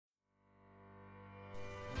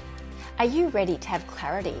Are you ready to have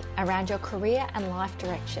clarity around your career and life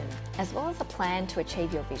direction, as well as a plan to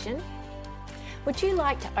achieve your vision? Would you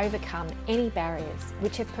like to overcome any barriers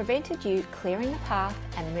which have prevented you clearing the path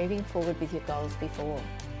and moving forward with your goals before?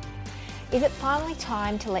 Is it finally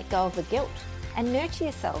time to let go of the guilt and nurture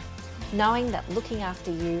yourself, knowing that looking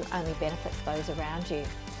after you only benefits those around you?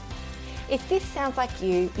 If this sounds like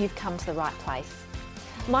you, you've come to the right place.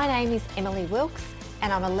 My name is Emily Wilkes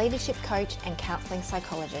and I'm a leadership coach and counselling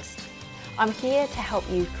psychologist. I'm here to help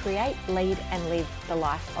you create, lead and live the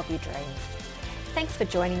life of your dreams. Thanks for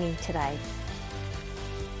joining me today.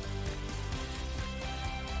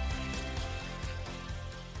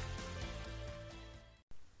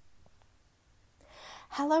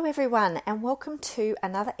 Hello everyone and welcome to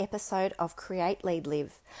another episode of Create, Lead,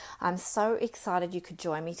 Live. I'm so excited you could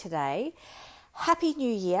join me today. Happy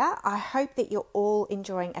New Year. I hope that you're all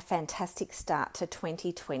enjoying a fantastic start to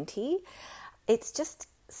 2020. It's just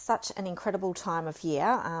such an incredible time of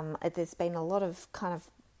year. There's been a lot of kind of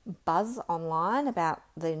buzz online about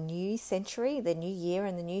the new century, the new year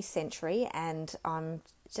and the new century, and I'm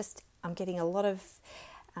getting a lot of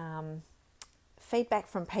feedback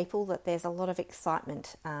from people that there's a lot of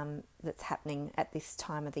excitement that's happening at this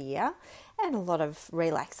time of the year, and a lot of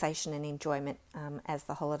relaxation and enjoyment as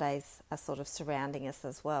the holidays are sort of surrounding us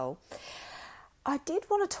as well. I did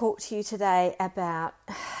want to talk to you today about,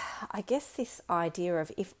 I guess, this idea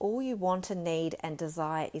of if all you want and need and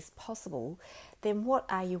desire is possible, then what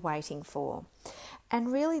are you waiting for?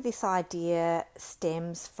 And really this idea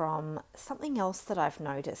stems from something else that I've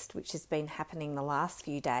noticed, which has been happening the last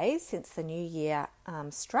few days since the new year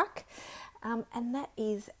struck. And that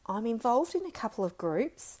is I'm involved in a couple of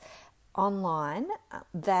groups online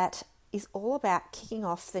that is all about kicking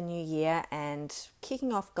off the new year and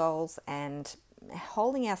kicking off goals and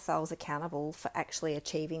holding ourselves accountable for actually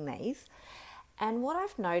achieving these. And what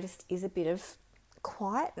I've noticed is a bit of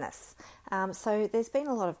quietness. So there's been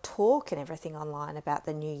a lot of talk and everything online about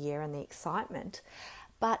the new year and the excitement.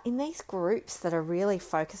 But in these groups that are really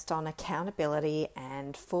focused on accountability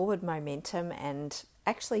and forward momentum and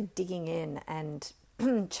actually digging in and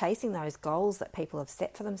chasing those goals that people have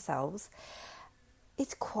set for themselves,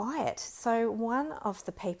 it's quiet. So one of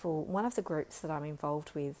the groups that I'm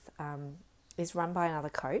involved with is run by another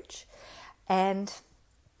coach, and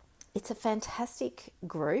it's a fantastic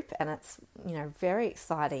group and it's, very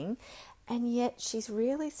exciting, and yet she's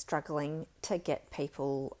really struggling to get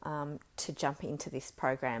people to jump into this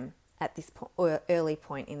program at this early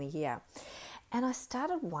point in the year. And I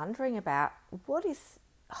started wondering about what is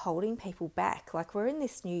holding people back. Like, we're in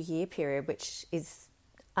this new year period, which is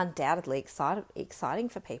undoubtedly exciting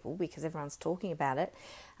for people because everyone's talking about it.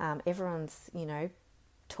 Everyone's,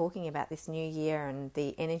 talking about this new year and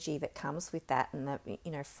the energy that comes with that, and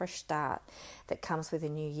the fresh start that comes with a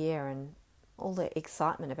new year, and all the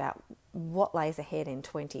excitement about what lays ahead in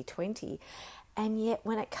 2020. And yet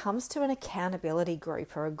when it comes to an accountability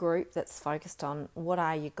group, or a group that's focused on what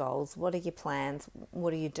are your goals, what are your plans,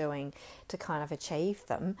 what are you doing to kind of achieve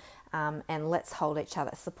them, and let's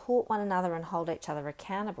support one another and hold each other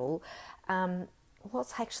accountable,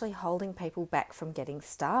 what's actually holding people back from getting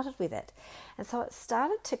started with it? And so it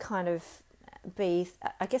started to kind of be,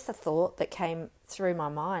 I guess, a thought that came through my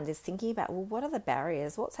mind is thinking about, well, what are the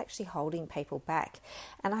barriers? What's actually holding people back?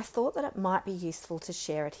 And I thought that it might be useful to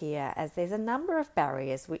share it here, as there's a number of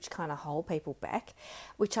barriers which kind of hold people back,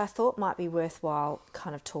 which I thought might be worthwhile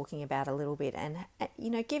kind of talking about a little bit, and,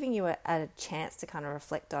 giving you a chance to kind of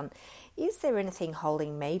reflect on, is there anything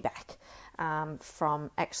holding me back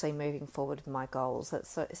from actually moving forward with my goals?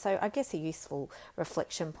 So I guess a useful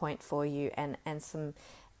reflection point for you, and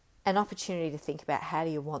an opportunity to think about how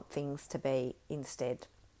do you want things to be instead.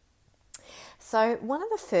 So one of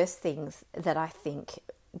the first things that I think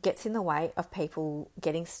gets in the way of people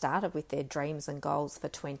getting started with their dreams and goals for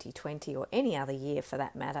 2020, or any other year for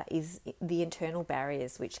that matter, is the internal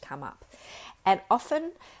barriers which come up. And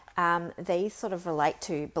often these sort of relate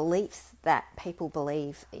to beliefs that people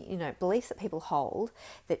beliefs that people hold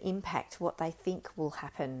that impact what they think will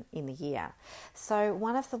happen in the year. So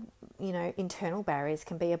one of the, internal barriers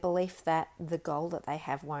can be a belief that the goal that they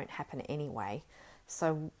have won't happen anyway.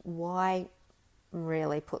 So why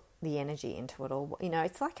really put the energy into it all?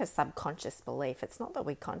 It's like a subconscious belief. It's not that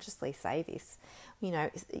we consciously say this,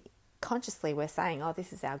 consciously we're saying, oh,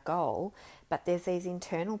 this is our goal, but there's these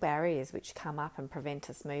internal barriers which come up and prevent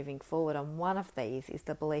us moving forward. And one of these is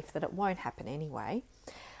the belief that it won't happen anyway.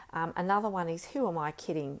 Another one is, who am I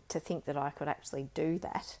kidding to think that I could actually do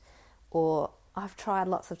that? Or I've tried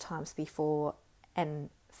lots of times before and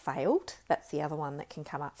failed. That's the other one that can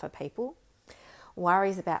come up for people.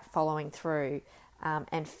 Worries about following through.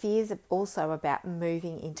 And fear's also about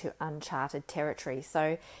moving into uncharted territory.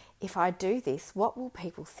 So if I do this, what will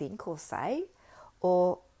people think or say?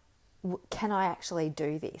 Or can I actually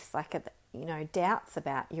do this? Doubts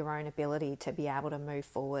about your own ability to be able to move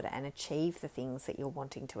forward and achieve the things that you're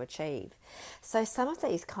wanting to achieve. So some of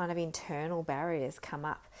these kind of internal barriers come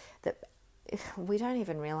up that we don't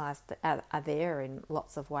even realise that are there in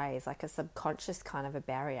lots of ways, like a subconscious kind of a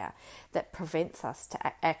barrier that prevents us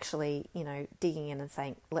to actually, digging in and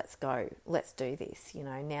saying, let's go, let's do this,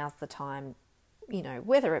 now's the time,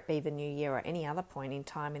 whether it be the new year or any other point in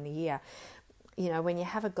time in the year. When you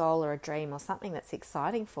have a goal or a dream or something that's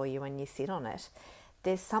exciting for you and you sit on it,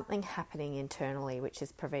 there's something happening internally which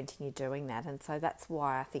is preventing you doing that. And so that's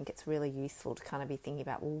why I think it's really useful to kind of be thinking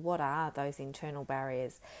about, well, what are those internal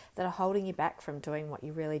barriers that are holding you back from doing what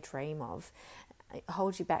you really dream of,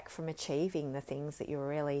 hold you back from achieving the things that you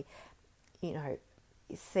really,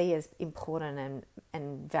 see as important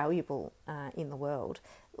and valuable in the world,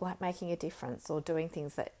 like making a difference or doing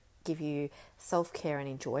things that give you self-care and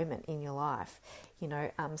enjoyment in your life.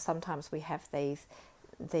 Sometimes we have these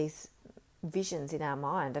visions in our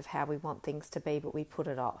mind of how we want things to be, but we put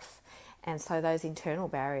it off. And so those internal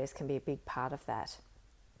barriers can be a big part of that.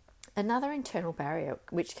 Another internal barrier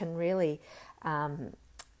which can really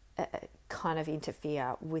kind of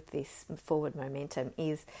interfere with this forward momentum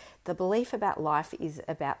is the belief about life is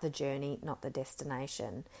about the journey, not the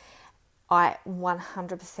destination. I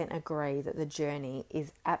 100% agree that the journey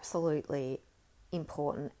is absolutely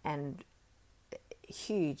important and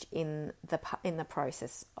huge in the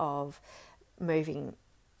process of moving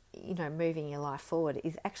your life forward.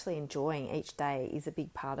 Is actually enjoying each day is a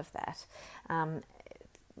big part of that.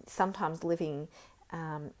 Sometimes living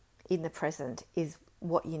in the present is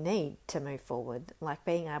what you need to move forward, like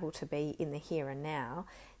being able to be in the here and now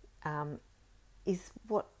is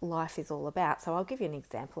what life is all about. So I'll give you an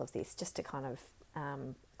example of this just to kind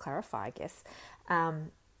of clarify, I guess.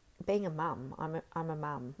 Being a mum, I'm a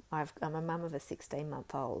mum. I'm a mum of a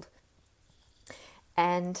 16-month-old,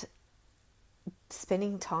 and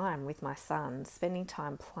spending time with my son, spending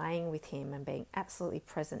time playing with him and being absolutely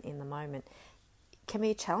present in the moment can be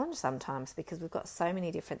a challenge sometimes because we've got so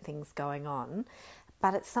many different things going on,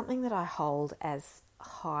 but it's something that I hold as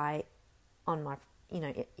high on my,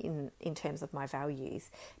 in terms of my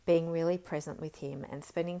values, being really present with him and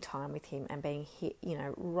spending time with him and being here,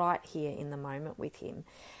 right here in the moment with him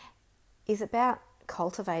is about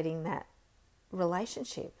cultivating that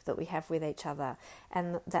relationship that we have with each other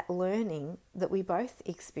and that learning that we both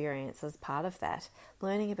experience as part of that,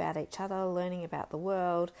 learning about each other, learning about the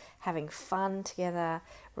world, having fun together,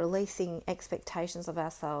 releasing expectations of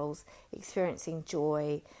ourselves, experiencing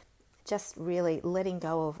joy, just really letting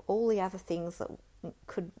go of all the other things that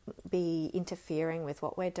could be interfering with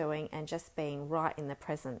what we're doing and just being right in the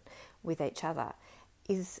present with each other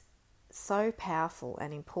is so powerful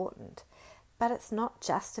and important. But it's not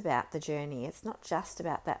just about the journey. It's not just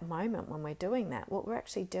about that moment when we're doing that. What we're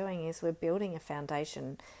actually doing is we're building a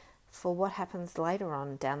foundation for what happens later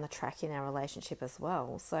on down the track in our relationship as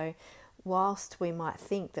well. So whilst we might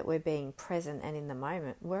think that we're being present and in the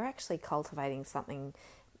moment, we're actually cultivating something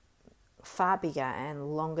far bigger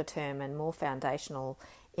and longer term and more foundational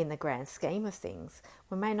in the grand scheme of things.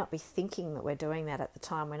 We may not be thinking that we're doing that at the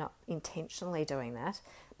time. We're not intentionally doing that,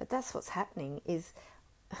 but that's what's happening. Is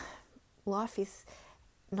life is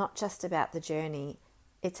not just about the journey,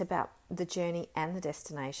 it's about the journey and the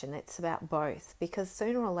destination. It's about both, because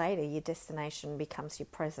sooner or later your destination becomes your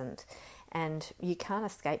present and you can't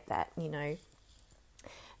escape that.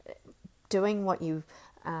 Doing what you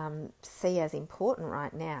see as important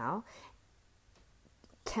right now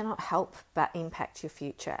cannot help but impact your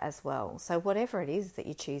future as well. So whatever it is that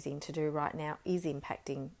you're choosing to do right now is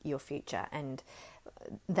impacting your future, and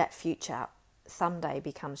that future someday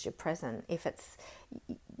becomes your present. If it's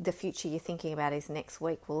the future you're thinking about is next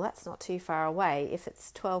week, well, that's not too far away. If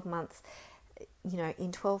it's 12 months,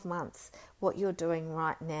 in 12 months, what you're doing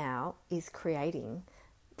right now is creating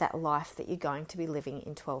that life that you're going to be living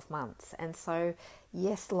in 12 months. And so,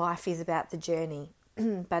 yes, life is about the journey,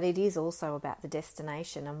 but it is also about the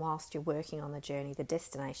destination. And whilst you're working on the journey, the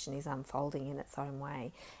destination is unfolding in its own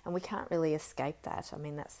way. And we can't really escape that. I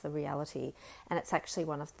mean, that's the reality. And it's actually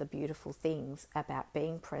one of the beautiful things about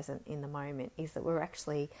being present in the moment is that we're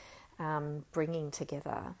actually bringing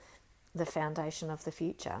together the foundation of the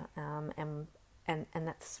future. And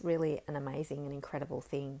that's really an amazing and incredible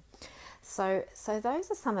thing. So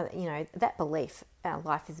those are some of that belief,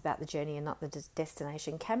 life is about the journey and not the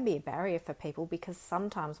destination, can be a barrier for people, because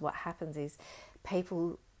sometimes what happens is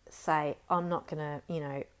people say, I'm not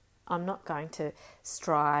going to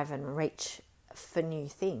strive and reach for new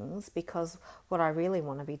things, because what I really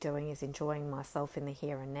want to be doing is enjoying myself in the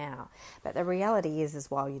here and now. But the reality is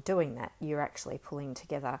while you're doing that, you're actually pulling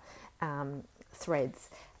together threads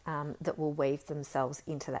that will weave themselves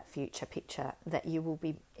into that future picture that you will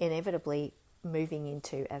be inevitably moving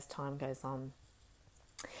into as time goes on.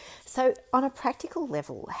 So on a practical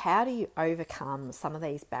level, how do you overcome some of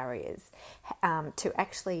these barriers to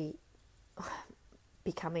actually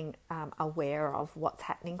becoming aware of what's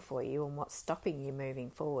happening for you and what's stopping you moving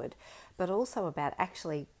forward, but also about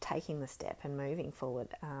actually taking the step and moving forward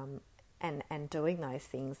and doing those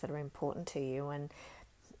things that are important to you, and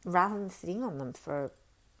rather than sitting on them for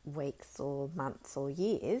weeks or months or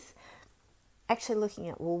years, actually looking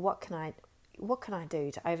at, well, what can I do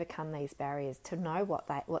to overcome these barriers, to know what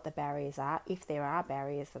the barriers are, if there are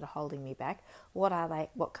barriers that are holding me back, what are they,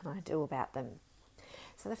 what can I do about them?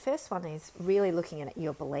 So the first one is really looking at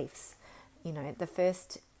your beliefs. The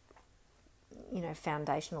first,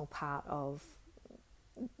 foundational part of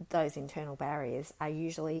those internal barriers are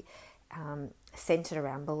usually centered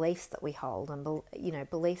around beliefs that we hold, and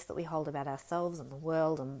beliefs that we hold about ourselves and the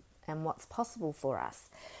world and what's possible for us.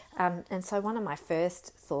 And so one of my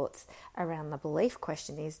first thoughts around the belief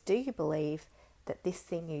question is, do you believe that this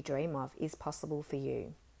thing you dream of is possible for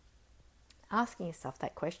you? Asking yourself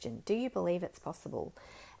that question, do you believe it's possible?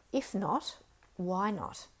 If not, why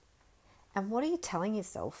not? And what are you telling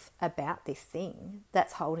yourself about this thing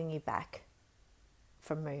that's holding you back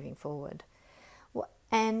from moving forward?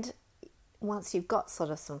 And once you've got sort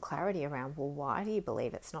of some clarity around, well, why do you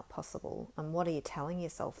believe it's not possible? And what are you telling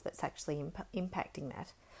yourself that's actually impacting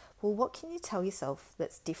that? Well, what can you tell yourself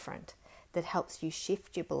that's different, that helps you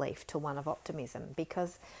shift your belief to one of optimism?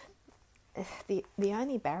 Because the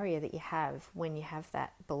only barrier that you have when you have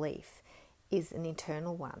that belief is an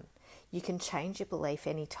internal one. You can change your belief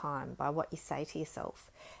any time by what you say to yourself.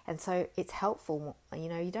 And so it's helpful,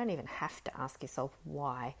 you don't even have to ask yourself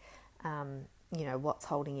why, what's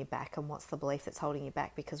holding you back and what's the belief that's holding you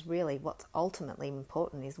back, because really what's ultimately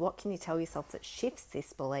important is what can you tell yourself that shifts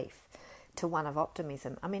this belief to one of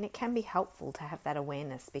optimism. I mean, it can be helpful to have that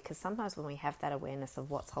awareness, because sometimes when we have that awareness of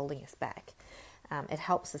what's holding us back, it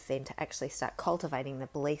helps us then to actually start cultivating the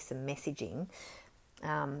beliefs and messaging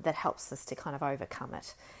that helps us to kind of overcome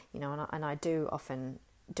it. And I do often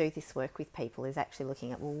do this work with people, is actually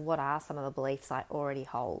looking at, well, what are some of the beliefs I already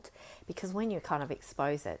hold? Because when you kind of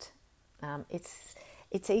expose it,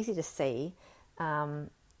 it's easy to see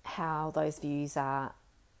how those views are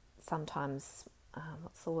sometimes,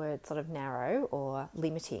 sort of narrow or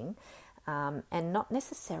limiting, and not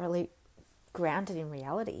necessarily grounded in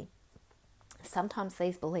reality. Sometimes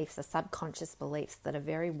these beliefs are subconscious beliefs that are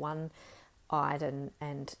very one-eyed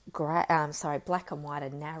and black and white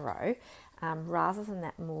and narrow, rather than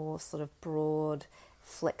that more sort of broad,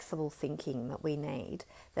 flexible thinking that we need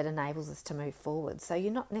that enables us to move forward. So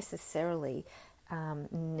you're not necessarily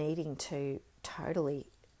needing to totally,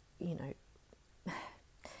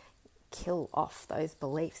 kill off those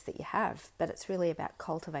beliefs that you have, but it's really about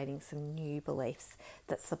cultivating some new beliefs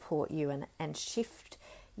that support you and shift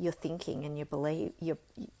your thinking and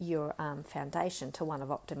your foundation to one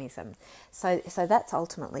of optimism. So that's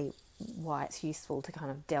ultimately why it's useful to kind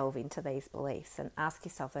of delve into these beliefs and ask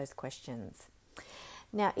yourself those questions.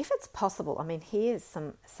 Now, if it's possible, I mean, here's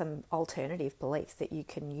some alternative beliefs that you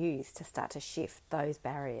can use to start to shift those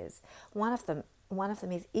barriers. One of them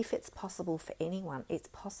is, if it's possible for anyone, it's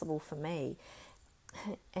possible for me.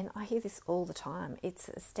 And I hear this all the time. It's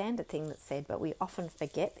a standard thing that's said, but we often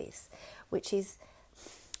forget this, which is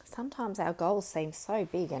sometimes our goals seem so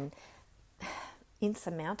big and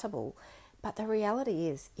insurmountable, but the reality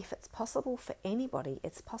is, if it's possible for anybody,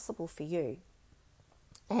 it's possible for you.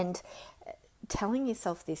 And telling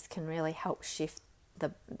yourself this can really help shift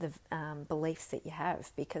the beliefs that you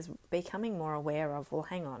have, because becoming more aware of, well,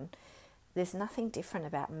 hang on, there's nothing different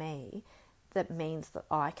about me that means that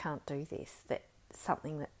I can't do this, that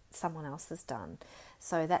something that someone else has done.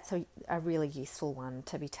 So that's a really useful one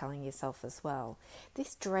to be telling yourself as well.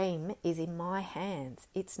 This dream is in my hands.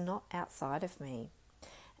 It's not outside of me.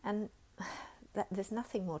 And there's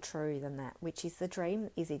nothing more true than that, which is the dream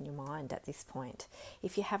is in your mind at this point.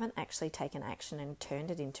 If you haven't actually taken action and turned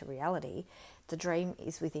it into reality, the dream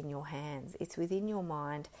is within your hands. It's within your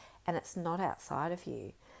mind, and it's not outside of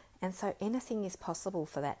you. And so anything is possible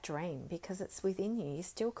for that dream because it's within you. You're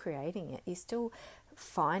still creating it. You're still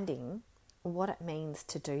finding what it means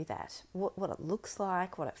to do that, what it looks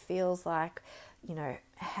like, what it feels like,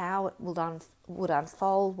 how it would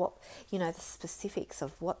unfold, what, the specifics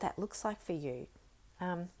of what that looks like for you.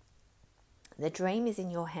 The dream is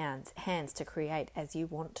in your hands to create as you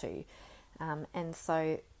want to. And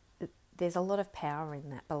so there's a lot of power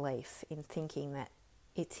in that belief, in thinking that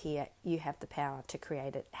it's here, you have the power to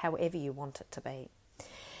create it however you want it to be.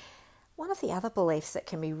 One of the other beliefs that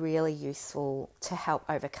can be really useful to help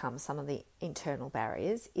overcome some of the internal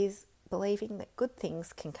barriers is believing that good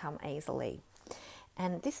things can come easily.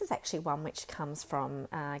 And this is actually one which comes from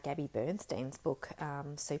Gabby Bernstein's book,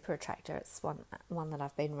 Super Attractor. It's one that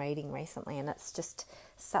I've been reading recently, and it's just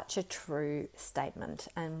such a true statement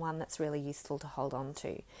and one that's really useful to hold on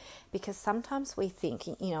to. Because sometimes we think,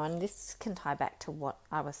 and this can tie back to what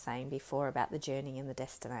I was saying before about the journey and the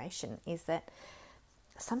destination, is that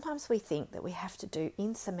sometimes we think that we have to do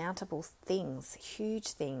insurmountable things, huge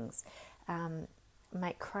things,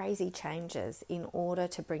 make crazy changes in order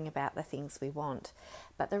to bring about the things we want.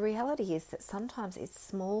 But the reality is that sometimes it's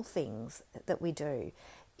small things that we do.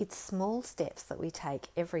 It's small steps that we take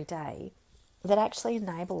every day that actually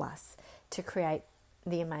enable us to create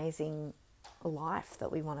the amazing life that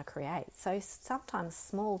we want to create. So sometimes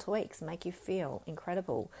small tweaks make you feel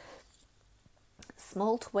incredible.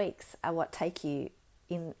 Small tweaks are what take you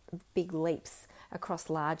in big leaps across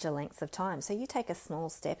larger lengths of time. So you take a small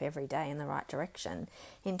step every day in the right direction.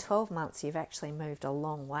 In 12 months, you've actually moved a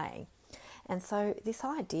long way. And so this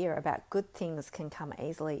idea about good things can come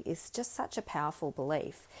easily is just such a powerful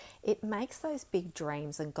belief. It makes those big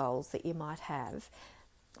dreams and goals that you might have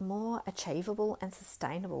more achievable and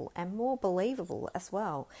sustainable and more believable as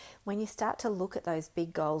well. When you start to look at those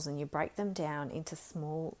big goals and you break them down into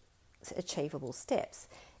small achievable steps,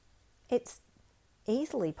 it's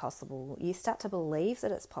easily possible. You start to believe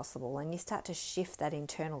that it's possible, and you start to shift that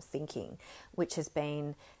internal thinking, which has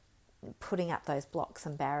been putting up those blocks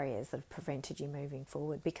and barriers that have prevented you moving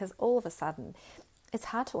forward. Because all of a sudden, it's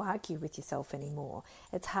hard to argue with yourself anymore.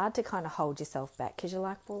 It's hard to kind of hold yourself back because you're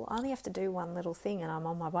like, well, I only have to do one little thing and I'm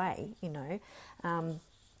on my way,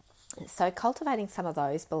 So cultivating some of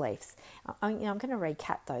those beliefs, I'm going to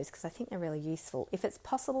recap those because I think they're really useful. If it's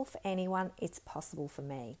possible for anyone, it's possible for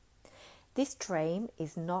me. This dream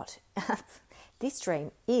is not, this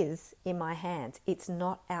dream is in my hands. It's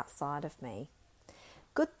not outside of me.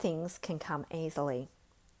 Good things can come easily.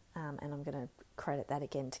 And I'm going to credit that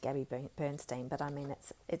again to Gabby Bernstein, but I mean,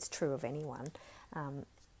 it's true of anyone.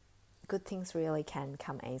 Good things really can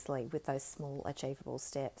come easily with those small achievable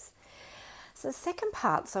steps. So the second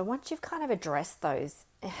part, so once you've kind of addressed those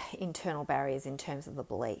internal barriers in terms of the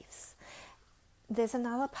beliefs, there's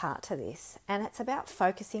another part to this, and it's about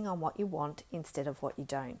focusing on what you want instead of what you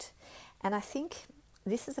don't. And I think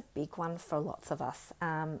this is a big one for lots of us.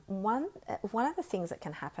 One of the things that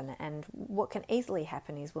can happen, and what can easily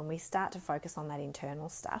happen, is when we start to focus on that internal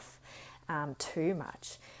stuff too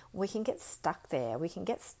much, we can get stuck there. We can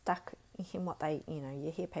get stuck in what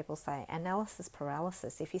you hear people say, analysis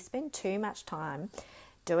paralysis. If you spend too much time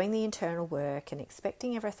doing the internal work and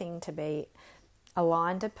expecting everything to be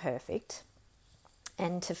aligned and perfect,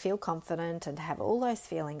 and to feel confident and to have all those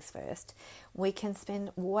feelings first, we can spend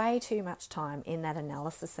way too much time in that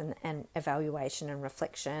analysis and evaluation and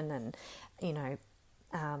reflection and,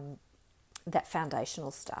 that foundational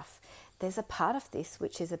stuff. There's a part of this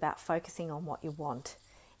which is about focusing on what you want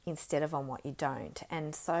instead of on what you don't.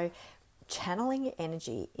 And so channeling your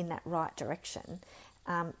energy in that right direction,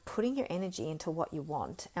 putting your energy into what you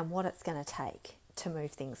want and what it's going to take to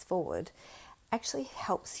move things forward, actually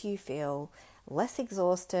helps you feel less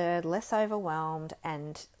exhausted, less overwhelmed,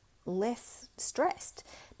 and less stressed.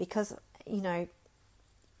 Because,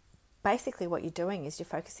 basically what you're doing is you're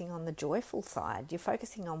focusing on the joyful side. You're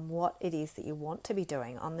focusing on what it is that you want to be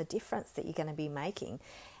doing, on the difference that you're going to be making,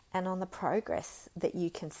 and on the progress that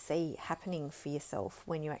you can see happening for yourself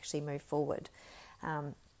when you actually move forward.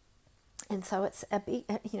 And so it's a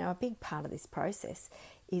big part of this process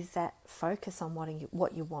is that focus on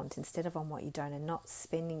what you want instead of on what you don't, and not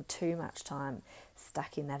spending too much time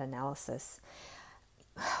stuck in that analysis.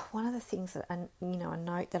 One of the things that, a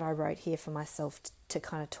note that I wrote here for myself to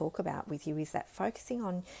kind of talk about with you is that focusing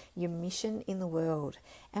on your mission in the world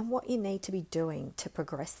and what you need to be doing to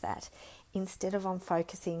progress that, instead of on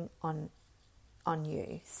focusing on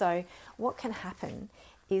you. So what can happen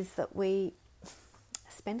is that we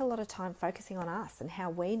spend a lot of time focusing on us and how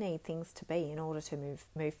we need things to be in order to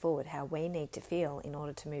move forward, how we need to feel in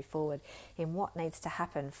order to move forward, in what needs to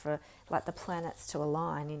happen for the planets to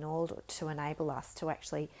align in order to enable us to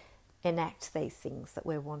actually enact these things that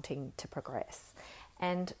we're wanting to progress.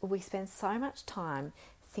 And we spend so much time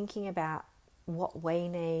thinking about what we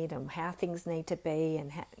need and how things need to be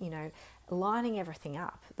and how, lining everything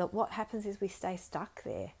up, that what happens is we stay stuck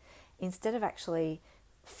there instead of actually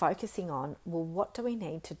focusing on, well, what do we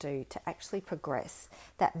need to do to actually progress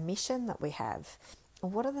that mission that we have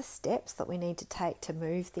what are the steps that we need to take to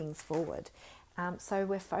move things forward? So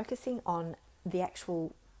we're focusing on the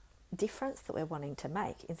actual difference that we're wanting to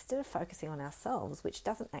make instead of focusing on ourselves, which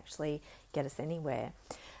doesn't actually get us anywhere.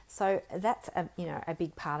 So that's a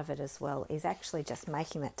big part of it as well, is actually just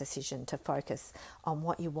making that decision to focus on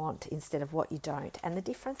what you want instead of what you don't, and the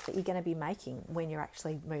difference that you're going to be making when you're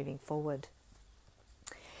actually moving forward.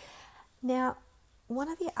 Now, one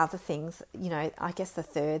of the other things, I guess the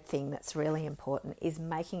third thing that's really important is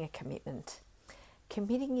making a commitment.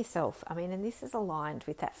 Committing yourself, and this is aligned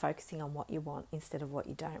with that focusing on what you want instead of what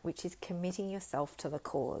you don't, which is committing yourself to the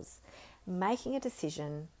cause, making a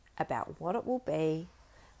decision about what it will be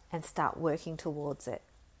and start working towards it.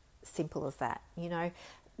 Simple as that.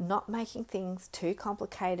 Not making things too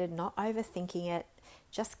complicated, not overthinking it,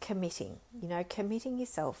 just committing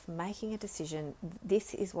yourself, making a decision.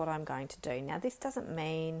 This is what I'm going to do. Now, this doesn't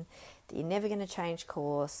mean that you're never going to change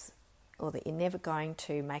course, or that you're never going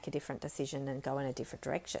to make a different decision and go in a different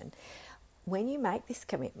direction. When you make this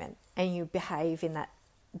commitment and you behave in that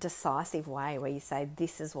decisive way where you say,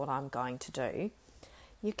 this is what I'm going to do,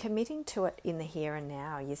 you're committing to it in the here and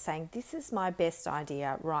now. You're saying, this is my best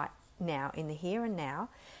idea right now, in the here and now,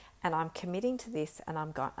 and I'm committing to this, and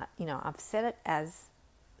I've set it as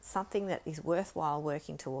something that is worthwhile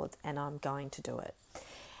working towards, and I'm going to do it.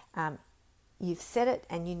 You've set it,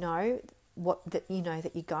 and you know that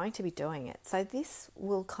you're going to be doing it. So this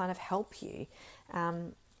will kind of help you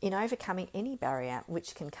in overcoming any barrier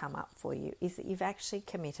which can come up for you, is that you've actually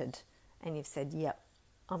committed and you've said, yep,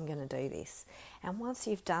 I'm going to do this. And once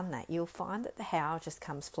you've done that, you'll find that the how just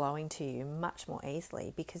comes flowing to you much more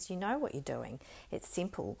easily, because you know what you're doing. It's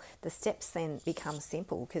simple. The steps then become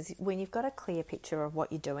simple, because when you've got a clear picture of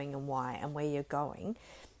what you're doing and why and where you're going,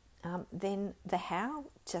 then the how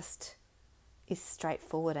just is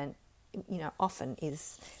straightforward and often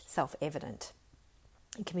is self-evident.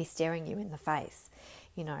 It can be staring you in the face,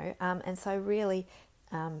 and so really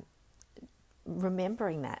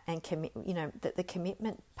remembering that and that the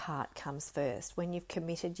commitment part comes first. When you've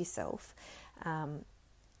committed yourself,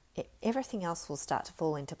 everything else will start to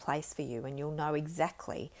fall into place for you, and you'll know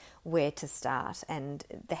exactly where to start, and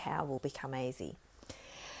the how will become easy.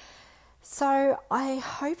 So I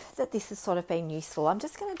hope that this has sort of been useful. I'm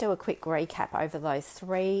just going to do a quick recap over those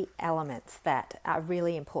 3 elements that are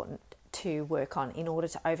really important to work on in order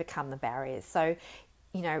to overcome the barriers. So,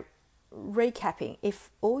 recapping, if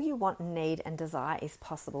all you want, need and desire is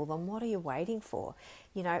possible, then what are you waiting for?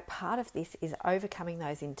 Part of this is overcoming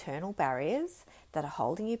those internal barriers that are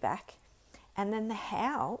holding you back. And then the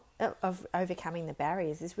how of overcoming the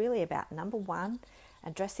barriers is really about, number 1,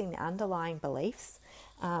 addressing the underlying beliefs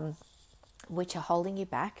which are holding you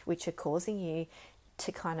back, which are causing you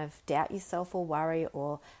to kind of doubt yourself or worry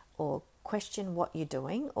or question what you're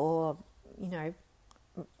doing, or,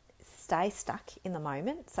 stay stuck in the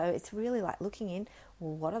moment. So it's really like looking in,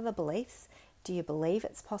 well, what are the beliefs? Do you believe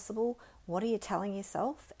it's possible? What are you telling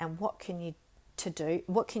yourself? And what can you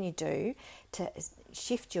do to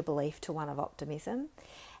shift your belief to one of optimism?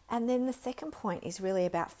 And then the second point is really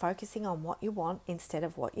about focusing on what you want instead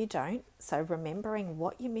of what you don't. So remembering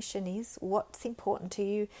what your mission is, what's important to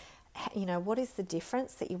you, what is the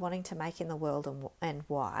difference that you're wanting to make in the world, and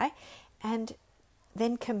why, and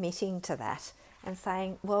then committing to that and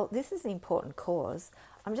saying, well, this is an important cause.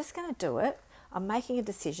 I'm just going to do it. I'm making a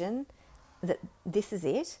decision that this is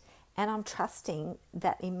it, and I'm trusting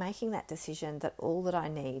that in making that decision that all that I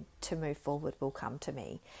need to move forward will come to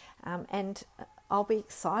me. And I'll be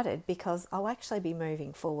excited because I'll actually be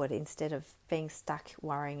moving forward instead of being stuck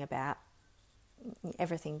worrying about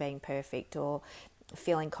everything being perfect or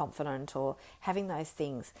feeling confident or having those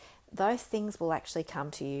things. Those things will actually come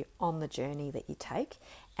to you on the journey that you take,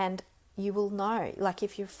 and you will know, like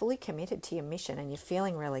if you're fully committed to your mission and you're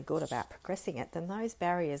feeling really good about progressing it, then those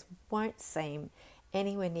barriers won't seem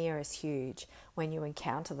anywhere near as huge when you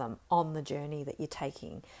encounter them on the journey that you're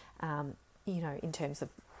taking, in terms of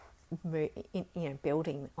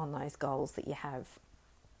building on those goals that you have.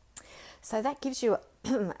 So that gives you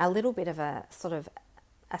a little bit of a sort of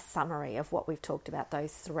a summary of what we've talked about,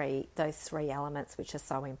 those three elements which are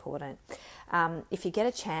so important. If you get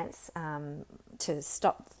a chance to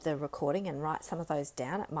stop the recording and write some of those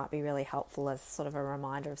down, it might be really helpful as sort of a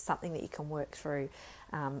reminder of something that you can work through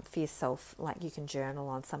for yourself. Like you can journal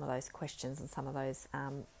on some of those questions and some of those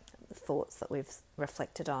thoughts that we've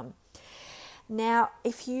reflected on. Now,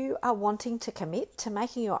 if you are wanting to commit to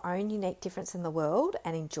making your own unique difference in the world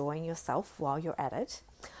and enjoying yourself while you're at it,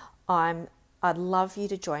 I'd love you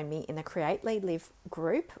to join me in the Create, Lead, Live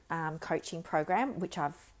group coaching program, which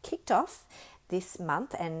I've kicked off this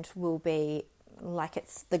month and will be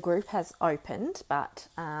the group has opened, but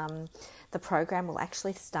the program will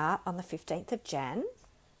actually start on the 15th of Jan.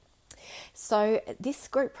 So this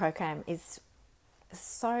group program is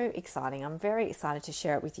so exciting. I'm very excited to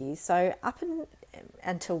share it with you. So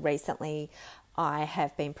until recently, I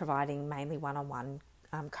have been providing mainly one-on-one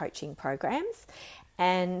coaching programs,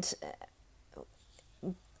 and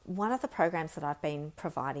one of the programs that I've been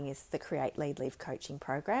providing is the Create, Lead, Live coaching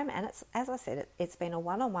program. And it's, as I said, it's been a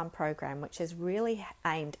one-on-one program which is really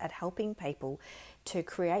aimed at helping people to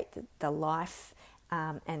create the life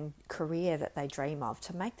and career that they dream of,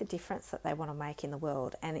 to make the difference that they want to make in the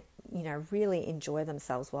world, and really enjoy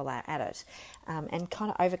themselves while they're at it, and kind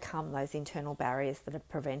of overcome those internal barriers that have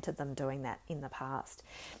prevented them doing that in the past.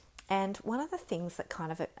 And one of the things that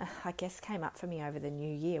kind of, I guess, came up for me over the new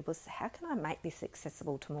year was, how can I make this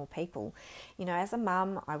accessible to more people? As a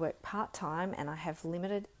mum, I work part-time and I have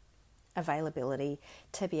limited availability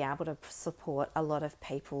to be able to support a lot of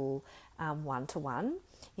people one-to-one.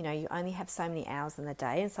 You only have so many hours in the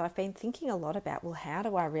day. And so I've been thinking a lot about, well, how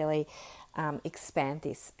do I really expand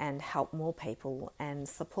this and help more people and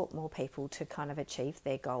support more people to kind of achieve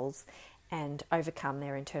their goals and overcome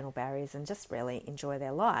their internal barriers and just really enjoy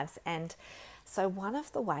their lives. And so one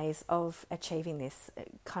of the ways of achieving this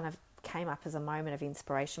kind of came up as a moment of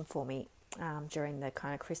inspiration for me during the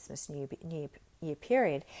kind of Christmas New Year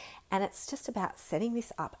period. And it's just about setting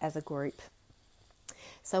this up as a group.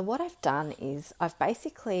 So what I've done is I've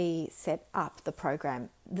basically set up the program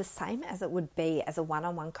the same as it would be as a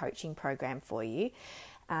one-on-one coaching program for you,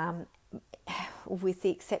 with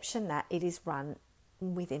the exception that it is run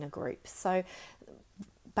within a group. So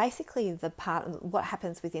basically what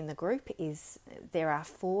happens within the group is there are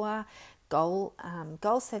 4 goal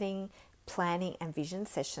setting, planning and vision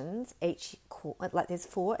sessions each quarter. Like there's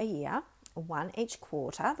 4 a year, 1 each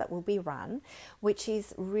quarter that will be run, which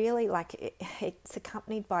is really it's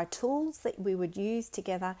accompanied by tools that we would use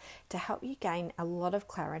together to help you gain a lot of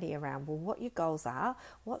clarity around, well, what your goals are,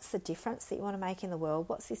 what's the difference that you want to make in the world,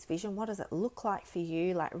 what's this vision, what does it look like for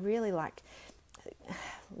you, really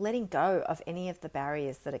letting go of any of the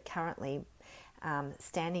barriers that are currently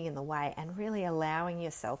standing in the way, and really allowing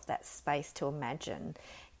yourself that space to imagine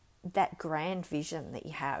that grand vision that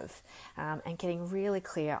you have, and getting really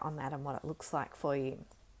clear on that and what it looks like for you.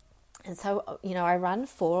 And so, I run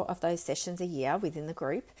 4 of those sessions a year within the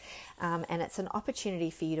group, and it's an opportunity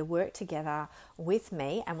for you to work together with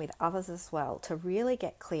me and with others as well to really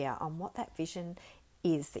get clear on what that vision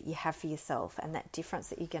is that you have for yourself and that difference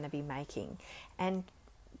that you're going to be making, and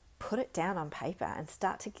put it down on paper and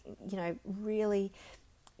start to, really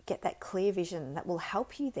get that clear vision that will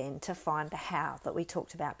help you then to find the how that we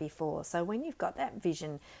talked about before. So when you've got that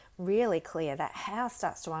vision really clear, that how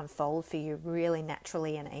starts to unfold for you really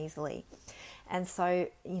naturally and easily. And so,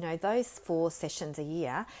 those 4 sessions a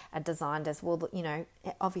year are designed as, well,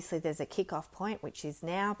 obviously there's a kick-off point, which is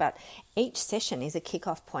now, but each session is a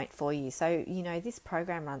kick-off point for you. So, this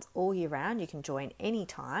program runs all year round. You can join any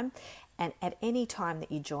time, and at any time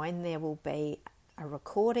that you join, there will be a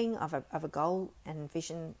recording of a goal and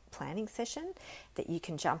vision planning session that you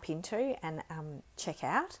can jump into and check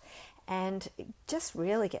out, and just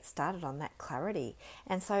really get started on that clarity.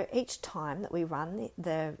 And so each time that we run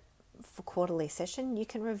the quarterly session, you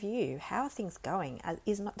can review, how are things going?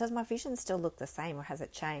 Does my vision still look the same, or has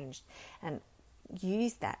it changed? And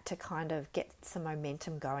use that to kind of get some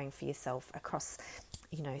momentum going for yourself across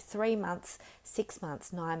 3 months, 6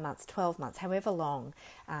 months, 9 months, 12 months, however long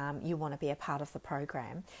you want to be a part of the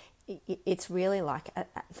program. It's really like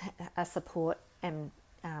a support and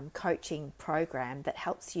coaching program that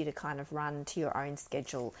helps you to kind of run to your own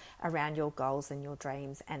schedule around your goals and your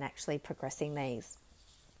dreams and actually progressing these.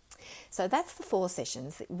 So that's the 4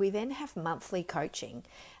 sessions. We then have monthly coaching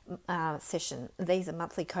session. These are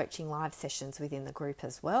monthly coaching live sessions within the group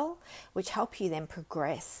as well, which help you then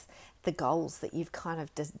progress the goals that you've kind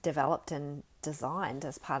of developed and designed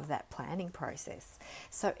as part of that planning process.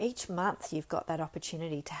 So each month you've got that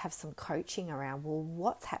opportunity to have some coaching around, well,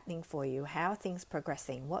 what's happening for you? How are things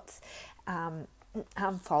progressing? What's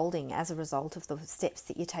unfolding as a result of the steps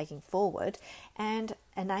that you're taking forward, and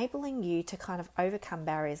enabling you to kind of overcome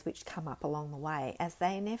barriers which come up along the way, as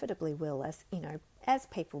they inevitably will. As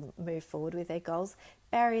people move forward with their goals,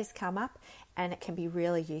 barriers come up, and it can be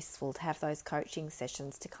really useful to have those coaching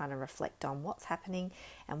sessions to kind of reflect on what's happening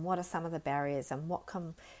and what are some of the barriers and what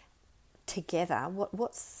come together,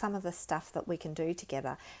 what's some of the stuff that we can do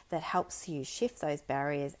together that helps you shift those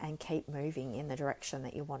barriers and keep moving in the direction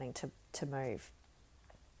that you're wanting to move.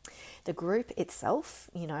 The group itself,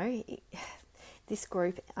 this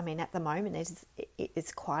group, I mean, at the moment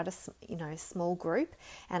it's quite a small group,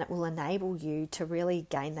 and it will enable you to really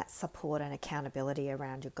gain that support and accountability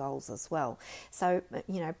around your goals as well. So,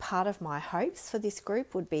 part of my hopes for this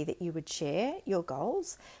group would be that you would share your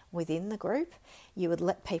goals within the group. You would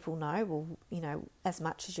let people know, as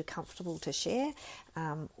much as you're comfortable to share,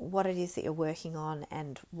 what it is that you're working on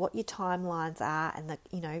and what your timelines are, and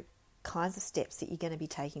the kinds of steps that you're going to be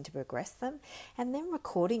taking to progress them, and then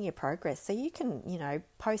recording your progress. So you can,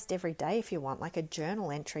 post every day if you want, like a journal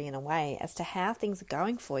entry in a way, as to how things are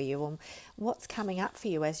going for you and what's coming up for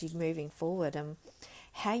you as you're moving forward, and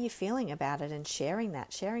how you're feeling about it, and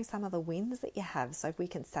sharing some of the wins that you have so we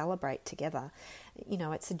can celebrate together.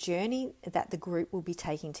 It's a journey that the group will be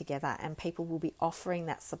taking together, and people will be offering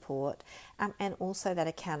that support and also that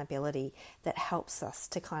accountability that helps us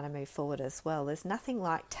to kind of move forward as well. There's nothing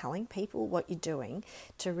like telling people what you're doing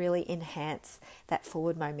to really enhance that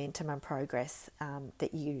forward momentum and progress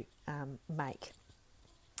that you make.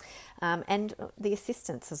 And the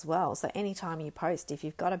assistance as well. So anytime you post, if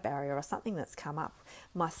you've got a barrier or something that's come up,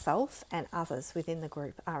 myself and others within the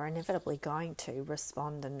group are inevitably going to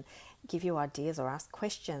respond and give you ideas or ask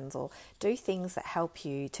questions or do things that help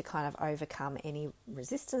you to kind of overcome any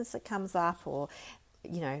resistance that comes up, or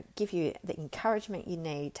give you the encouragement you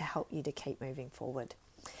need to help you to keep moving forward.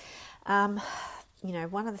 One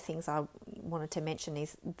of the things I wanted to mention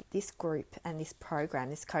is this group and this program,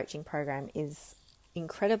 this coaching program, is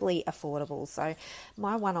incredibly affordable. So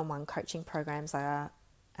my one-on-one coaching programs are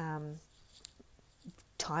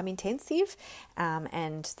time intensive,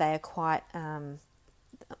 and they are quite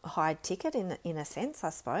high ticket in a sense, I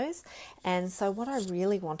suppose. And so what I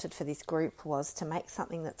really wanted for this group was to make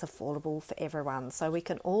something that's affordable for everyone, so we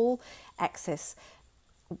can all access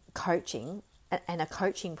coaching and a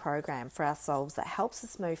coaching program for ourselves that helps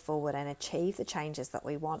us move forward and achieve the changes that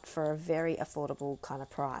we want for a very affordable kind of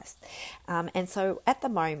price. And so at the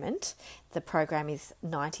moment, the program is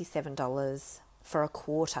 $97 for a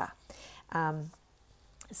quarter.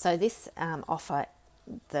 So this offer,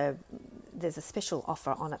 there's a special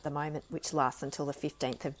offer on at the moment which lasts until the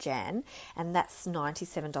 15th of Jan, and that's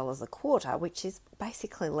 $97 a quarter, which is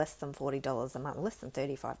basically less than $40 a month, less than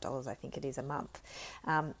 $35 I think it is a month.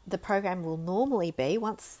 The program will normally be,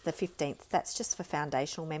 once the 15th, that's just for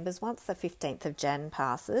foundational members, once the 15th of Jan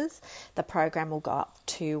passes, the program will go up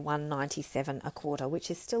to $197 a quarter, which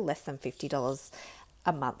is still less than $50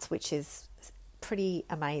 a month, which is pretty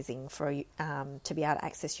amazing for to be able to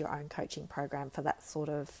access your own coaching program for that sort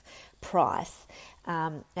of price,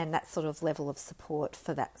 and that sort of level of support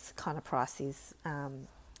for that kind of price is I'm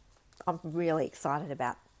really excited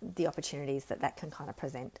about the opportunities that can kind of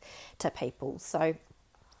present to people. So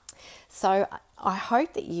I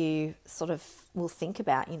hope that you sort of will think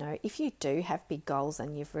about, if you do have big goals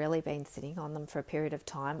and you've really been sitting on them for a period of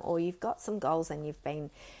time, or you've got some goals and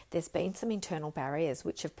there's been some internal barriers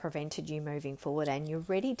which have prevented you moving forward, and you're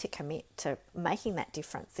ready to commit to making that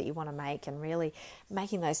difference that you want to make and really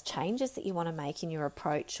making those changes that you want to make in your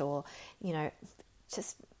approach, or,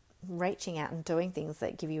 just reaching out and doing things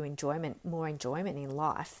that give you more enjoyment in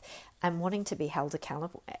life, and wanting to be held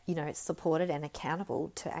accountable, supported and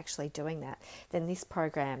accountable to actually doing that, then this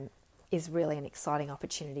program is really an exciting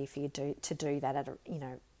opportunity for you to do that at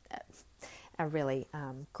a really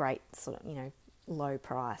great sort of, low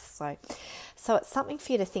price. So it's something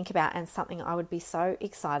for you to think about, and something I would be so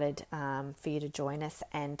excited for you to join us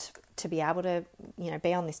and to be able to,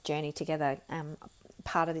 be on this journey together.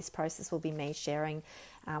 Part of this process will be me sharing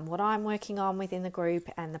what I'm working on within the group,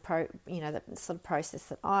 and the sort of process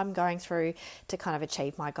that I'm going through to kind of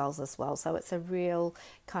achieve my goals as well. So it's a real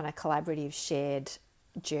kind of collaborative, shared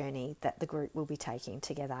journey that the group will be taking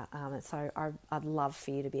together. And so I'd love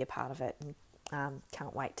for you to be a part of it, and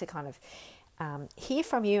can't wait to kind of hear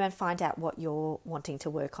from you and find out what you're wanting to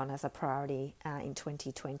work on as a priority in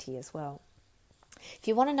 2020 as well. If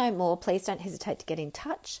you want to know more, please don't hesitate to get in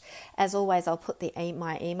touch. As always, I'll put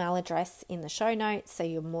my email address in the show notes, so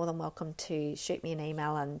you're more than welcome to shoot me an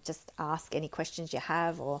email and just ask any questions you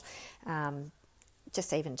have, or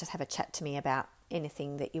just have a chat to me about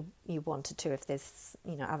anything that you wanted to. If there's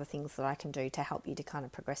other things that I can do to help you to kind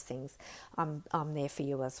of progress things, I'm there for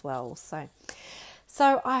you as well.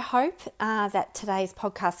 So I hope that today's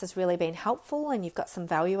podcast has really been helpful and you've got some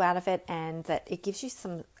value out of it, and that it gives you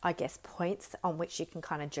some, points on which you can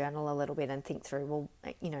kind of journal a little bit and think through,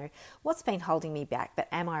 what's been holding me back, but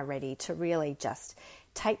am I ready to really just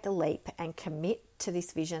take the leap and commit to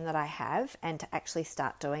this vision that I have and to actually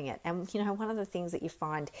start doing it. And one of the things that you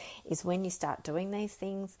find is when you start doing these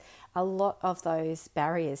things, a lot of those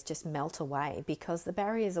barriers just melt away, because the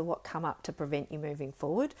barriers are what come up to prevent you moving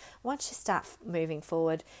forward. Once you start moving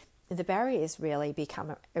forward, the barriers really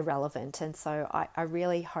become irrelevant. And so I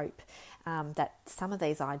really hope that some of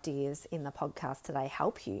these ideas in the podcast today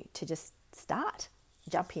help you to just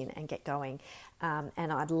jump in and get going.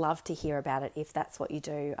 And I'd love to hear about it if that's what you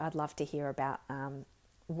do. I'd love to hear about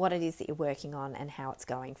what it is that you're working on and how it's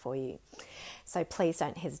going for you. So please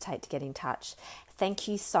don't hesitate to get in touch. Thank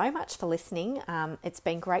you so much for listening. It's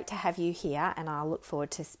been great to have you here, and I'll look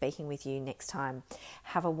forward to speaking with you next time.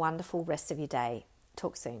 Have a wonderful rest of your day.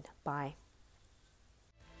 Talk soon. Bye.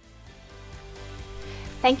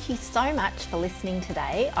 Thank you so much for listening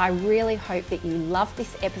today. I really hope that you loved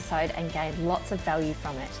this episode and gained lots of value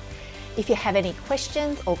from it. If you have any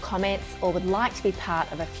questions or comments or would like to be part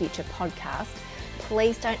of a future podcast,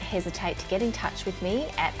 please don't hesitate to get in touch with me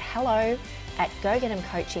at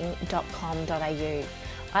hello@gogetemcoaching.com.au.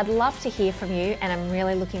 I'd love to hear from you, and I'm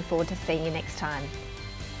really looking forward to seeing you next time.